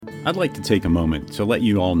I'd like to take a moment to let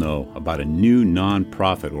you all know about a new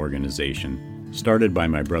non-profit organization started by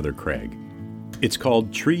my brother Craig. It's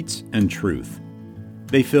called Treats and Truth.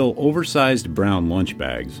 They fill oversized brown lunch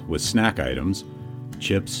bags with snack items,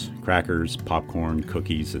 chips, crackers, popcorn,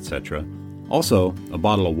 cookies, etc. Also, a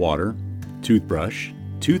bottle of water, toothbrush,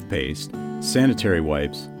 toothpaste, sanitary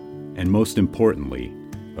wipes, and most importantly,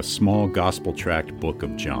 a small gospel tract book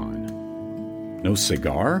of John. No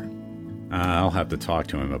cigar? I'll have to talk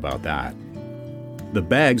to him about that. The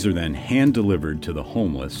bags are then hand-delivered to the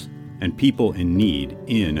homeless and people in need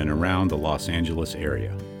in and around the Los Angeles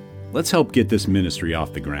area. Let's help get this ministry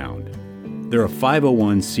off the ground. They're a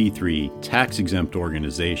 501c3 tax-exempt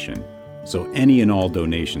organization, so any and all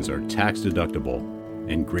donations are tax-deductible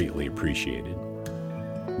and greatly appreciated.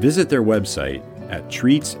 Visit their website at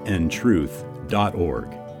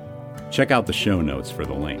treatsandtruth.org. Check out the show notes for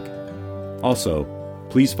the link. Also,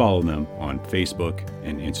 please follow them on Facebook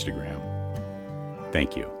and Instagram.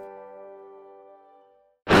 Thank you.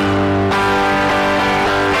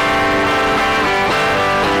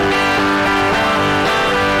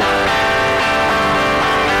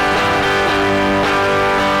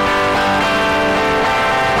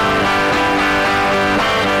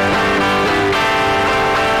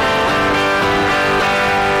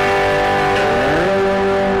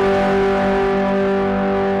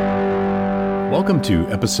 Welcome to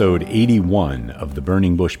episode 81 of the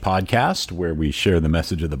Burning Bush podcast, where we share the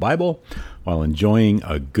message of the Bible while enjoying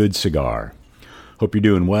a good cigar. Hope you're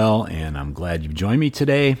doing well, and I'm glad you've joined me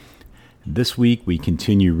today. This week, we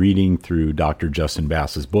continue reading through Dr. Justin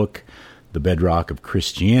Bass's book, The Bedrock of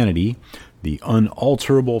Christianity, The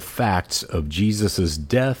Unalterable Facts of Jesus'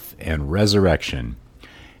 Death and Resurrection.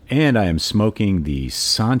 And I am smoking the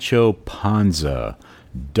Sancho Panza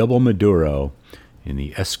Double Maduro in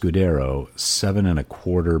the Escudero 7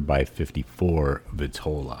 1/4 by 54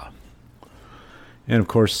 Vitola. And of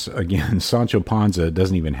course, again, Sancho Panza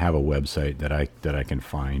doesn't even have a website that I can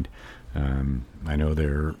find. I know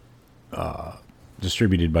they're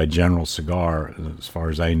distributed by General Cigar, as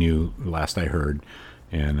far as I knew last I heard,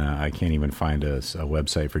 and I can't even find a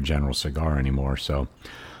website for General Cigar anymore. So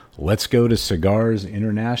let's go to Cigars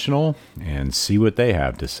International and see what they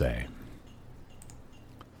have to say.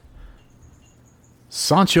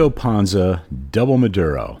 Sancho Panza Double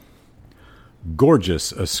Maduro.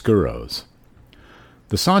 Gorgeous Oscuros.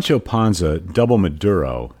 The Sancho Panza Double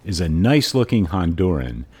Maduro is a nice-looking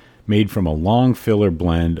Honduran made from a long filler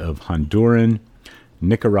blend of Honduran,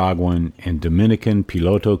 Nicaraguan, and Dominican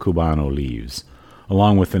Piloto Cubano leaves,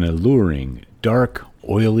 along with an alluring, dark,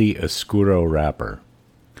 oily Oscuro wrapper.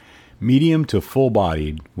 Medium to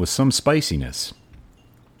full-bodied with some spiciness.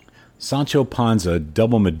 Sancho Panza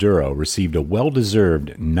Double Maduro received a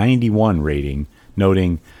well-deserved 91 rating,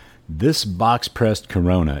 noting, "This box-pressed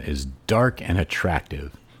Corona is dark and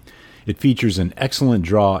attractive. It features an excellent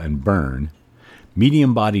draw and burn.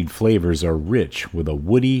 Medium-bodied flavors are rich with a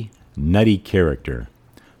woody, nutty character.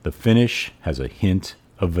 The finish has a hint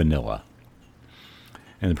of vanilla."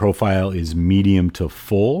 And the profile is medium to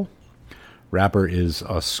full. Wrapper is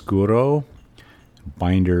Oscuro.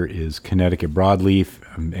 Binder is Connecticut broadleaf,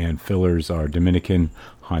 and fillers are Dominican,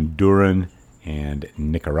 Honduran, and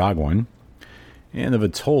Nicaraguan. And the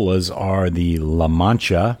vitolas are the La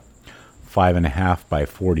Mancha, 5.5 by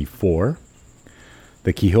 44.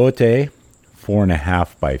 The Quixote,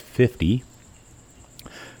 4.5 by 50.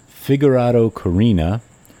 Figurado Corina,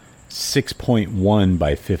 6.1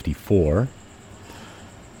 by 54.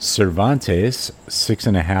 Cervantes,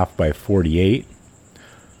 6.5 by 48.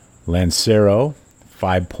 Lancero,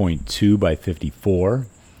 5.2 by 54.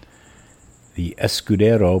 The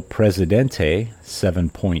Escudero Presidente,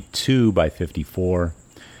 7.2 by 54.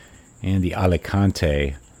 And the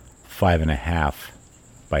Alicante, 5.5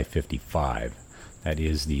 by 55. That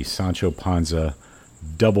is the Sancho Panza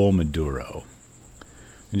Double Maduro.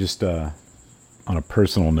 And just on a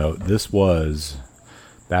personal note, this was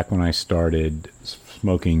back when I started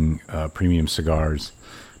smoking premium cigars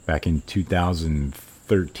back in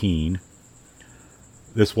 2013.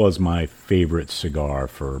 This was my favorite cigar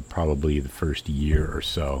for probably the first year or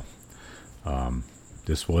so.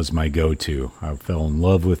 This was my go-to. I fell in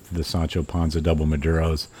love with the Sancho Panza Double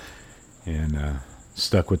Maduros and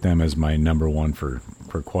stuck with them as my number one for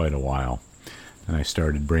quite a while. And I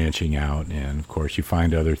started branching out, and of course you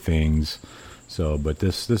find other things. So, but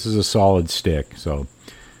this is a solid stick. So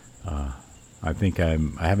I think I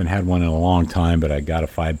haven't had one in a long time, but I got a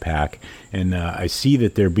 5-pack, and I see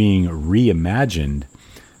that they're being reimagined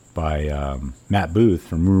by Matt Booth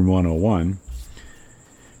from Room 101,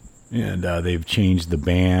 and they've changed the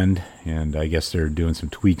band, and I guess they're doing some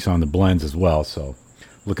tweaks on the blends as well. So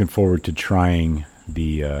Looking forward to trying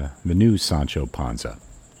the new Sancho Panza.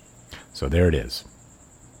 So there it is.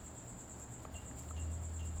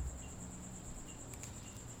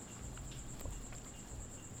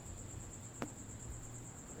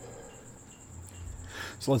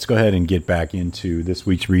 So let's go ahead and get back into this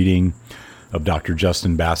week's reading of Dr.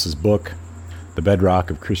 Justin Bass's book, The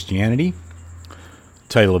Bedrock of Christianity. The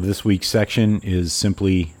title of this week's section is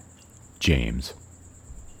simply James.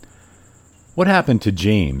 What happened to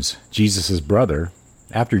James, Jesus' brother,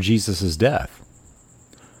 after Jesus' death?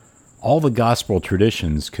 All the gospel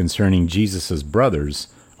traditions concerning Jesus' brothers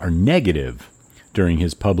are negative during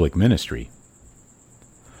his public ministry,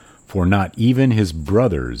 for not even his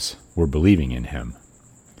brothers were believing in him.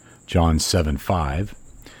 John 7:5,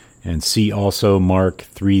 and see also Mark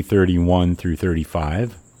 3:31 through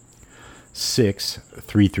 35,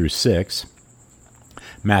 6:3 through 6,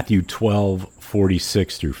 Matthew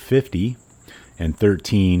 12:46 through 50, and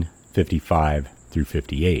 13:55 through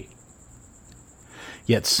 58.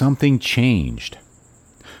 Yet something changed.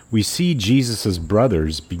 We see Jesus'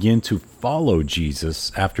 brothers begin to follow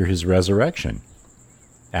Jesus after his resurrection.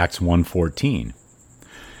 Acts 1:14.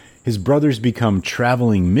 His brothers become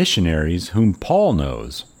traveling missionaries whom Paul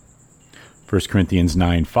knows. 1 Corinthians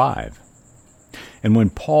 9:5. And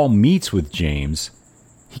when Paul meets with James,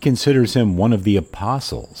 he considers him one of the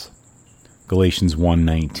apostles. Galatians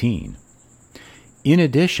 1:19. In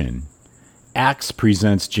addition, Acts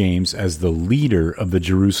presents James as the leader of the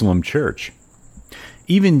Jerusalem church,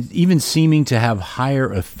 even seeming to have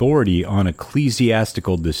higher authority on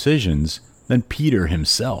ecclesiastical decisions than Peter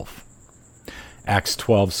himself. Acts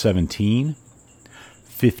 12:17,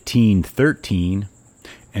 15:13,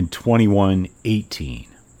 and 21:18.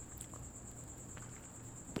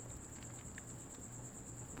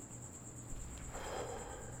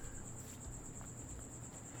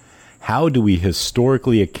 How do we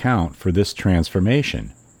historically account for this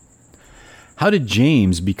transformation? How did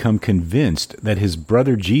James become convinced that his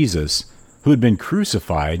brother Jesus, who had been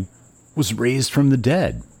crucified, was raised from the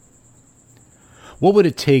dead? What would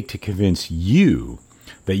it take to convince you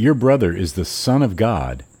that your brother is the Son of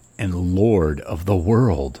God and Lord of the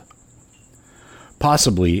world?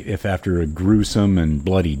 Possibly, if after a gruesome and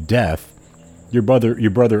bloody death, your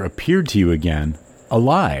brother appeared to you again,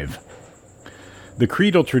 alive. The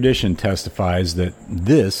creedal tradition testifies that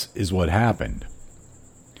this is what happened.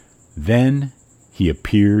 Then he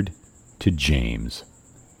appeared to James.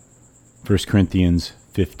 1 Corinthians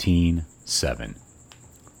 15:7.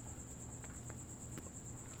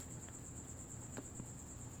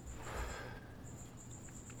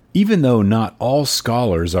 Even though not all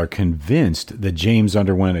scholars are convinced that James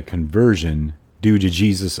underwent a conversion due to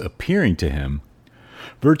Jesus appearing to him,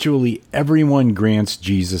 virtually everyone grants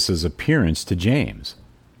Jesus' appearance to James.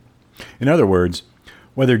 In other words,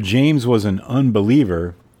 whether James was an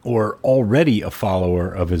unbeliever or already a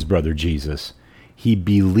follower of his brother Jesus, he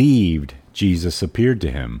believed Jesus appeared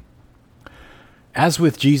to him. As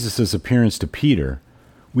with Jesus' appearance to Peter,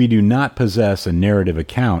 we do not possess a narrative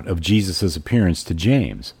account of Jesus' appearance to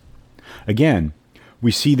James. Again,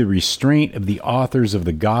 we see the restraint of the authors of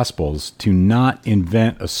the Gospels to not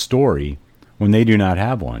invent a story when they do not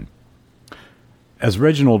have one. As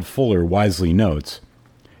Reginald Fuller wisely notes,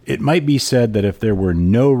 it might be said that if there were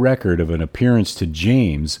no record of an appearance to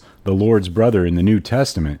James, the Lord's brother, in the New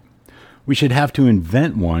Testament, we should have to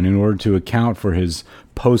invent one in order to account for his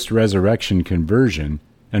post-resurrection conversion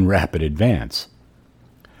and rapid advance.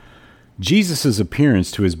 Jesus'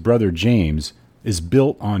 appearance to his brother James is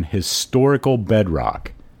built on historical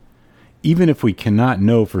bedrock. Even if we cannot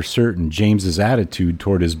know for certain James's attitude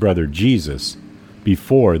toward his brother Jesus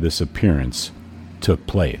before this appearance took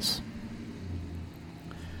place.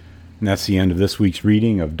 And that's the end of this week's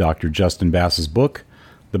reading of Dr. Justin Bass's book,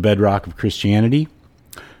 The Bedrock of Christianity.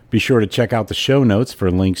 Be sure to check out the show notes for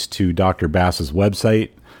links to Dr. Bass's website,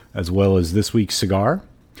 as well as this week's cigar.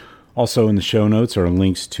 Also in the show notes are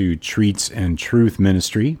links to Treats and Truth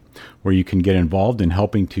Ministry, where you can get involved in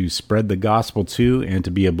helping to spread the gospel to and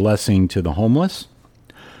to be a blessing to the homeless.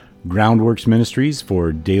 Groundworks Ministries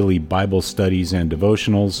for daily Bible studies and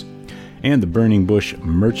devotionals, and the Burning Bush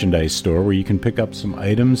merchandise store, where you can pick up some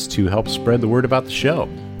items to help spread the word about the show.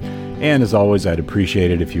 And as always, I'd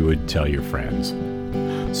appreciate it if you would tell your friends.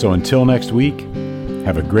 So until next week,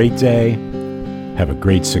 have a great day, have a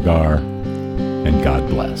great cigar, and God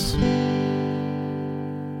bless.